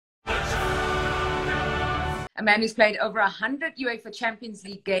a man who's played over 100 UEFA Champions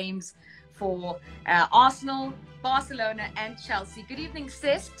League games for Arsenal, Barcelona and Chelsea. Good evening,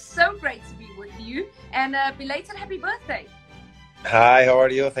 Cesc. So great to be with you, and belated happy birthday. Hi, how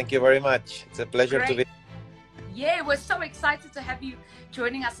are you? Thank you very much. It's a pleasure Great. to be. Yeah, we're so excited to have you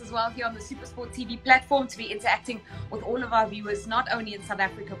joining us as well here on the SuperSport TV platform, to be interacting with all of our viewers, not only in South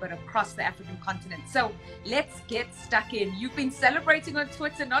Africa, but across the African continent. So let's get stuck in. You've been celebrating on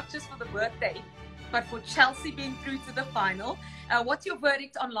Twitter, not just for the birthday, but for Chelsea being through to the final. What's your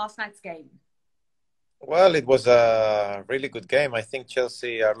verdict on last night's game? Well, it was a really good game. I think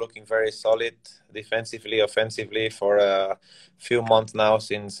Chelsea are looking very solid defensively, offensively for a few months now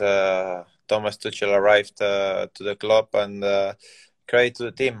since Thomas Tuchel arrived to the club, and credit to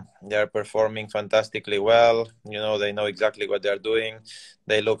the team. They are performing fantastically well. You know, they know exactly what they're doing.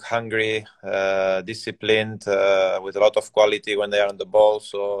 They look hungry, disciplined, with a lot of quality when they are on the ball.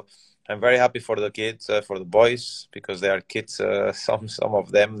 So I'm very happy for the kids, for the boys, because they are kids. Some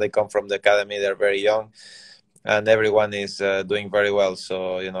of them, they come from the academy. They're very young, and everyone is doing very well.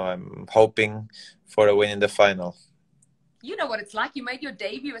 So, you know, I'm hoping for a win in the final. You know what it's like. You made your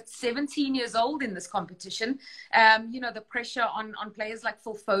debut at 17 years old in this competition. You know, the pressure on players like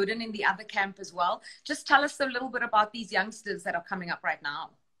Phil Foden in the other camp as well. Just tell us a little bit about these youngsters that are coming up right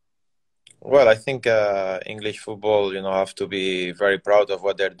now. Well, I think English football, you know, have to be very proud of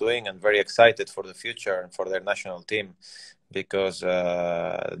what they're doing and very excited for the future and for their national team, because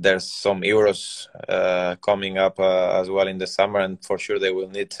there's some Euros coming up as well in the summer, and for sure they will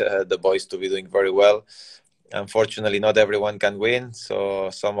need the boys to be doing very well. Unfortunately, not everyone can win, so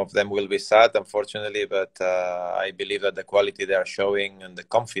some of them will be sad, unfortunately, but I believe that the quality they are showing and the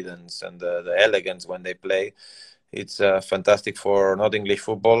confidence and the elegance when they play, it's fantastic for not English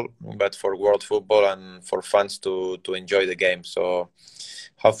football, but for world football and for fans to enjoy the game. So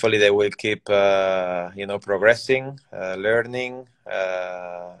hopefully they will keep, you know, progressing, learning,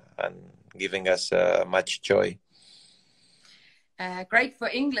 and giving us much joy. Great for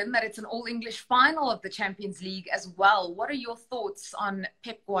England that it's an all-English final of the Champions League as well. What are your thoughts on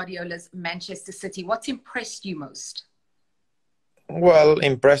Pep Guardiola's Manchester City? What's impressed you most? Well,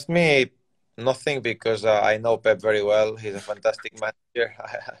 impressed me nothing, because I know Pep very well. He's a fantastic manager,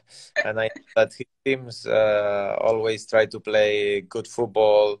 and I know that his teams always try to play good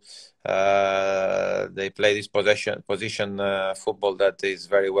football. They play this position football that is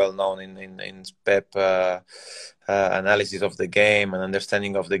very well known in Pep analysis of the game and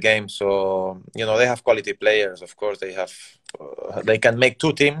understanding of the game. So, you know, they have quality players. Of course, they have. They can make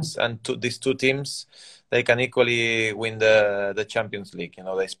two teams, and these two teams, they can equally win the Champions League. You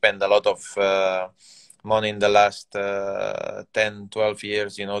know, they spend a lot of money in the last 10, 12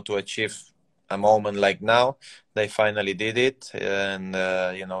 years, you know, to achieve a moment like now. They finally did it. And,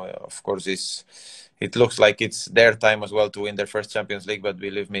 you know, of course, it looks like it's their time as well to win their first Champions League. But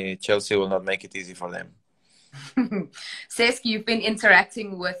believe me, Chelsea will not make it easy for them. Cesc, you've been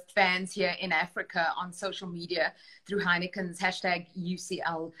interacting with fans here in Africa on social media through Heineken's hashtag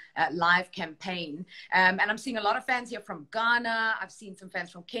UCL live campaign. And I'm seeing a lot of fans here from Ghana. I've seen some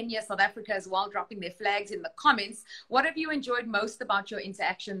fans from Kenya, South Africa as well, dropping their flags in the comments. What have you enjoyed most about your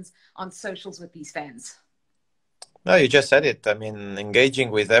interactions on socials with these fans? No, you just said it. I mean,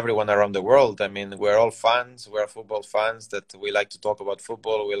 engaging with everyone around the world. I mean, we're all fans. We're football fans that we like to talk about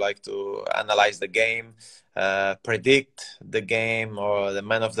football. We like to analyze the game, predict the game or the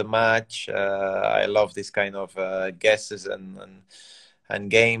man of the match. I love this kind of guesses and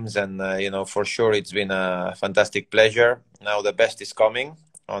games. And, you know, for sure, it's been a fantastic pleasure. Now the best is coming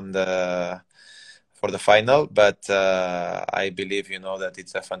for the final, but I believe, you know, that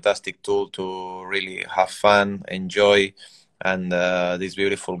it's a fantastic tool to really have fun, enjoy, and this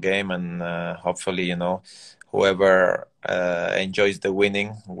beautiful game. And hopefully, you know, whoever enjoys the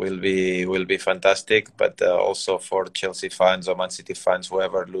winning will be fantastic. But also for Chelsea fans or Man City fans,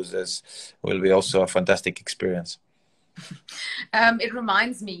 whoever loses will be also a fantastic experience. It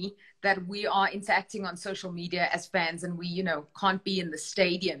reminds me that we are interacting on social media as fans, and we, you know, can't be in the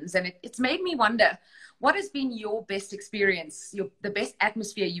stadiums. And it's made me wonder, what has been your best experience, the best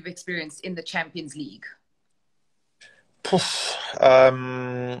atmosphere you've experienced in the Champions League?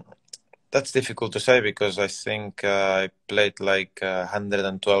 That's difficult to say, because I think I played like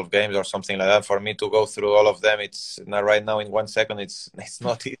 112 games or something like that. For me to go through all of them, it's not right now in 1 second. It's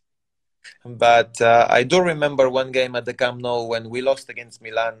not easy. But I do remember one game at the Camp Nou when we lost against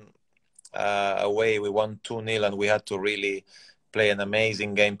Milan away. We won 2-0, and we had to really play an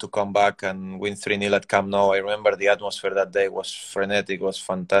amazing game to come back and win 3-0 at Camp Nou. I remember the atmosphere that day was frenetic, was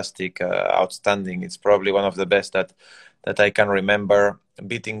fantastic, outstanding. It's probably one of the best that I can remember.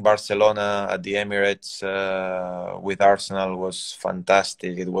 beating Barcelona at the Emirates with Arsenal was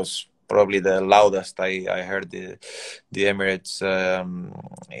fantastic. It was probably the loudest I heard the Emirates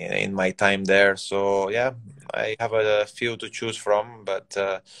in my time there. So yeah, I have a few to choose from, but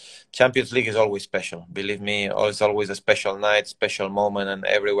Champions League is always special. Believe me, it's always a special night, special moment, and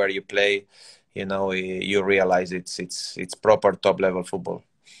everywhere you play, you realize it's proper top level football.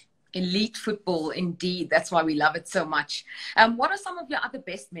 Elite football, indeed. That's why we love it so much. What are some of your other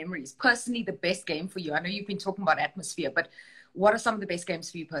best memories? Personally, the best game for you? I know you've been talking about atmosphere, but what are some of the best games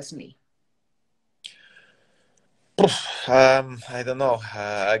for you personally? I don't know.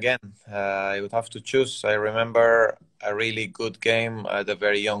 Again, I would have to choose. I remember a really good game at a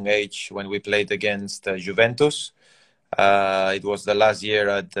very young age when we played against Juventus. It was the last year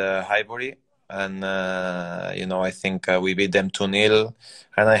at Highbury, and I think we beat them 2-0,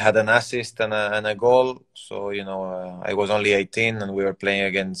 and I had an assist and a goal. So I was only 18, and we were playing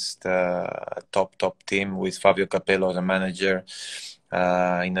against a top team with Fabio Capello as a manager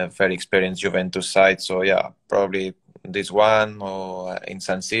in a very experienced Juventus side. So yeah, probably this one, or in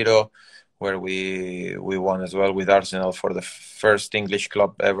San Siro, where we won as well with Arsenal for the first English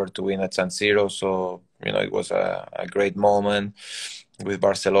club ever to win at San Siro. So it was a great moment with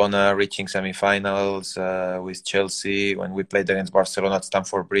Barcelona reaching semi-finals, with Chelsea when we played against Barcelona at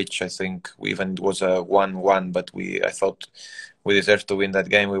Stamford Bridge. I think it was a 1-1, but I thought we deserved to win that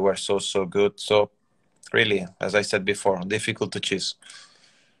game. We were so good. So really, as I said before, difficult to choose.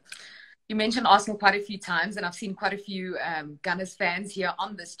 You mentioned Arsenal quite a few times, and I've seen quite a few Gunners fans here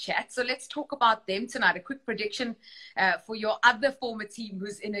on this chat. So let's talk about them tonight. A quick prediction for your other former team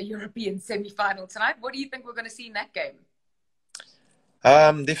who's in a European semi-final tonight. What do you think we're going to see in that game?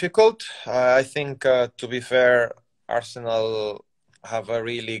 Difficult. I think, to be fair, Arsenal have a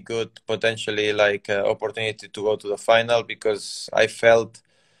really good, potentially, opportunity to go to the final, because I felt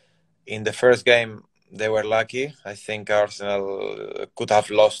in the first game they were lucky. I think Arsenal could have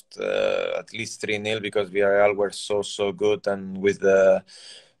lost at least 3-0 because Villarreal were so good, and with the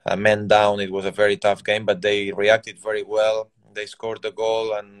men down, it was a very tough game, but they reacted very well. They scored the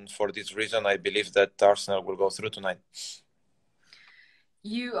goal, and for this reason, I believe that Arsenal will go through tonight.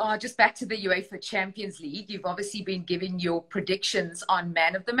 You are just back to the UEFA Champions League. You've obviously been giving your predictions on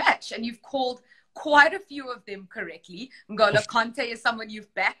man of the match, and you've called quite a few of them correctly. N'Golo Kante is someone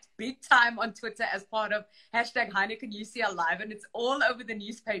you've backed big time on Twitter as part of #HeinekenUCL Live, and it's all over the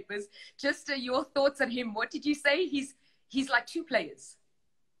newspapers. Just your thoughts on him. What did you say? He's like two players.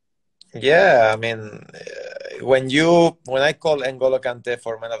 Yeah, I mean, when I call N'Golo Kante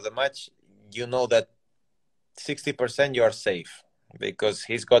for man of the match, you know that 60% you are safe, because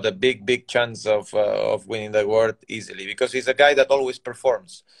he's got a big chance of winning the award easily, because he's a guy that always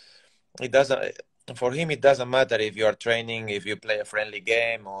performs. For him, it doesn't matter if you are training, if you play a friendly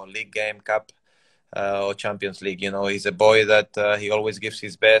game or league game, cup, or Champions League. He's a boy that he always gives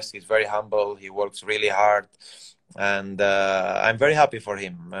his best. He's very humble. He works really hard, and I'm very happy for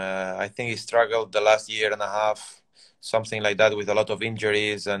him. I think he struggled the last year and a half, something like that, with a lot of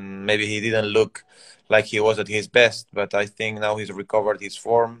injuries, and maybe he didn't look like he was at his best, but I think now he's recovered his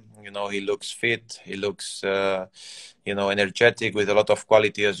form. He looks fit. He looks, energetic, with a lot of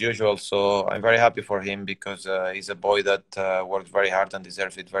quality as usual. So I'm very happy for him, because he's a boy that worked very hard and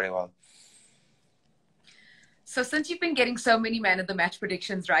deserves it very well. So since you've been getting so many man of the match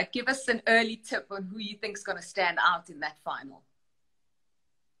predictions right, give us an early tip on who you think is going to stand out in that final.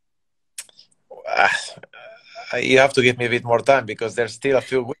 You have to give me a bit more time, because there's still a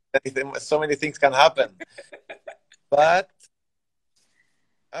few weeks. So many things can happen. But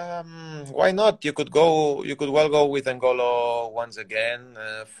why not? You could well go with N'Golo once again.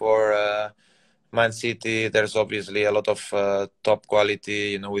 For Man City, there's obviously a lot of top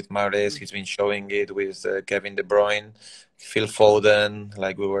quality. With Mahrez, he's been showing it, with Kevin De Bruyne, Phil Foden,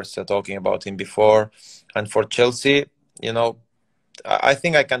 like we were talking about him before. And for Chelsea, I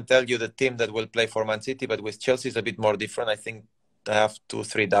think I can tell you the team that will play for Man City, but with Chelsea it's a bit more different. I think I have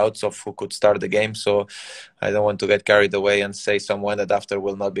 2-3 doubts of who could start the game, so I don't want to get carried away and say someone that after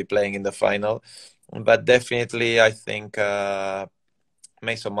will not be playing in the final. But definitely, I think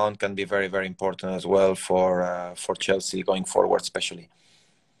Mason Mount can be very, very important as well for Chelsea going forward, especially.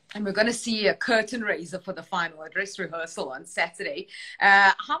 And we're going to see a curtain raiser for the final, a dress rehearsal on Saturday.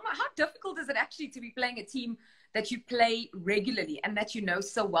 How difficult is it actually to be playing a team that you play regularly and that you know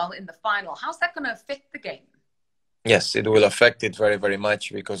so well in the final? How's that going to affect the game? Yes, it will affect it very, very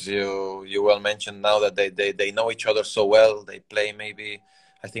much, because you well mentioned now that they know each other so well. They play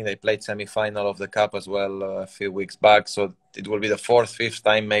I think they played semi-final of the Cup as well a few weeks back. So it will be the 4th, 5th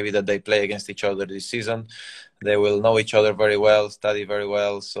time maybe that they play against each other this season. They will know each other very well, study very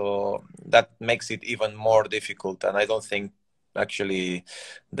well. So that makes it even more difficult. And I don't think actually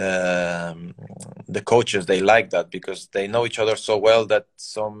the coaches, they like that, because they know each other so well that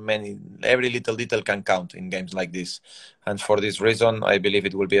every little detail can count in games like this. And for this reason, I believe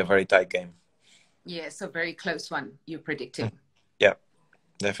it will be a very tight game. Yeah, so very close one you're predicting. Yeah,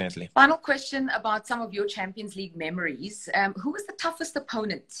 definitely. Final question about some of your Champions League memories. Who was the toughest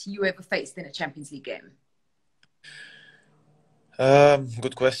opponent you ever faced in a Champions League game?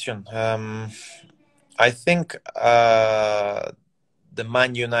 Good question. I think the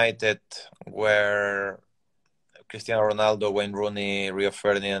Man United, where Cristiano Ronaldo, Wayne Rooney, Rio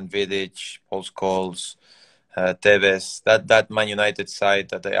Ferdinand, Vidic, Paul Scholes, Tevez, that Man United side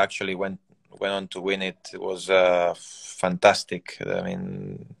that they actually went on to win it, was fantastic. I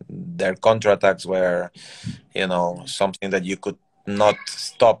mean, their counterattacks were, something that you could not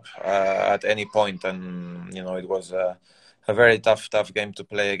stop at any point, and it was a very tough game to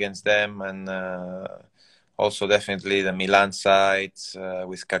play against them. And also definitely the Milan side,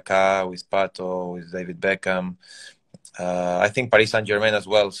 with Kaká, with Pato, with David Beckham. I think Paris Saint-Germain as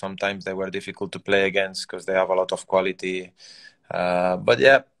well. Sometimes they were difficult to play against because they have a lot of quality. But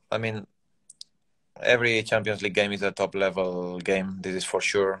yeah, I mean, every Champions League game is a top level game. This is for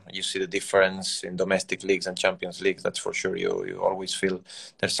sure. You see the difference in domestic leagues and Champions Leagues. That's for sure. You always feel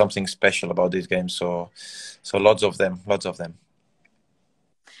there's something special about these games. So lots of them.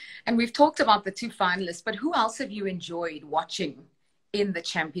 And we've talked about the two finalists, but who else have you enjoyed watching in the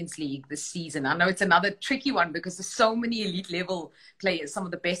Champions League this season? I know it's another tricky one because there's so many elite level players, some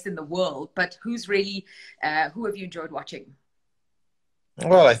of the best in the world, but who have you enjoyed watching?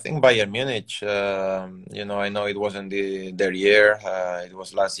 Well, I think Bayern Munich, I know it wasn't their year, it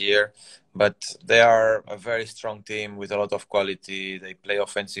was last year, but they are a very strong team with a lot of quality. They play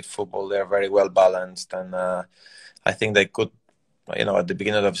offensive football. They're very well balanced. And I think they could, at the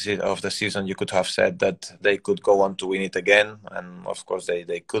beginning of the season, you could have said that they could go on to win it again. And of course,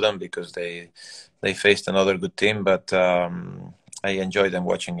 they couldn't, because they faced another good team. But I enjoyed them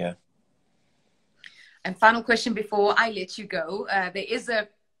watching, yeah. And final question before I let you go. There is a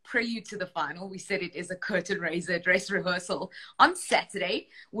prelude to the final. We said it is a curtain raiser, dress rehearsal on Saturday.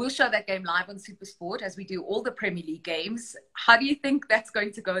 We'll show that game live on SuperSport, as we do all the Premier League games. How do you think that's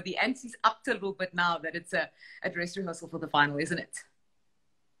going to go? The ante's upped a little bit now that it's a dress rehearsal for the final, isn't it?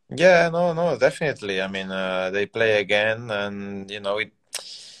 Yeah, no, definitely. I mean, they play again, and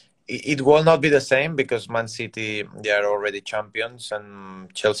it will not be the same, because Man City, they are already champions,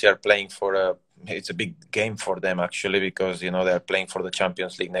 and Chelsea are playing it's a big game for them, actually, because they are playing for the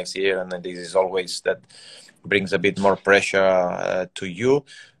Champions League next year, and this is always, that brings a bit more pressure to you.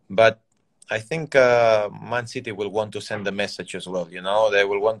 But I think Man City will want to send a message as well. They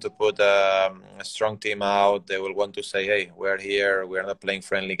will want to put a strong team out. They will want to say, hey, we're here. We're not playing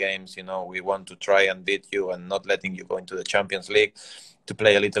friendly games. We want to try and beat you, and not letting you go into the Champions League, to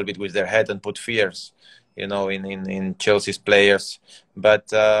play a little bit with their head and put fears, in Chelsea's players. But,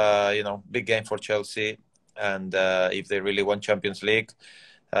 big game for Chelsea. And if they really want Champions League,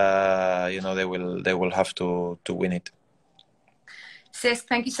 they will have to win it. Cesc,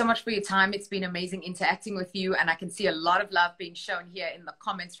 thank you so much for your time. It's been amazing interacting with you, and I can see a lot of love being shown here in the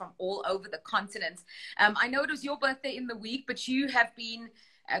comments from all over the continent. I know it was your birthday in the week, but you have been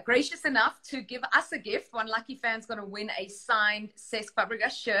gracious enough to give us a gift. One lucky fan's going to win a signed Cesc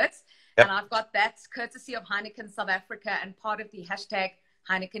Fabregas shirt. Yep. And I've got that courtesy of Heineken South Africa and part of the hashtag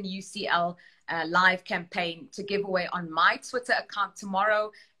Heineken UCL live campaign to give away on my Twitter account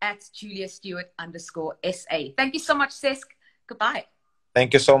tomorrow at @JuliaStuart_SA. Thank you so much, Cesc. Goodbye.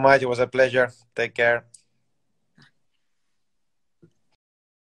 Thank you so much. It was a pleasure. Take care.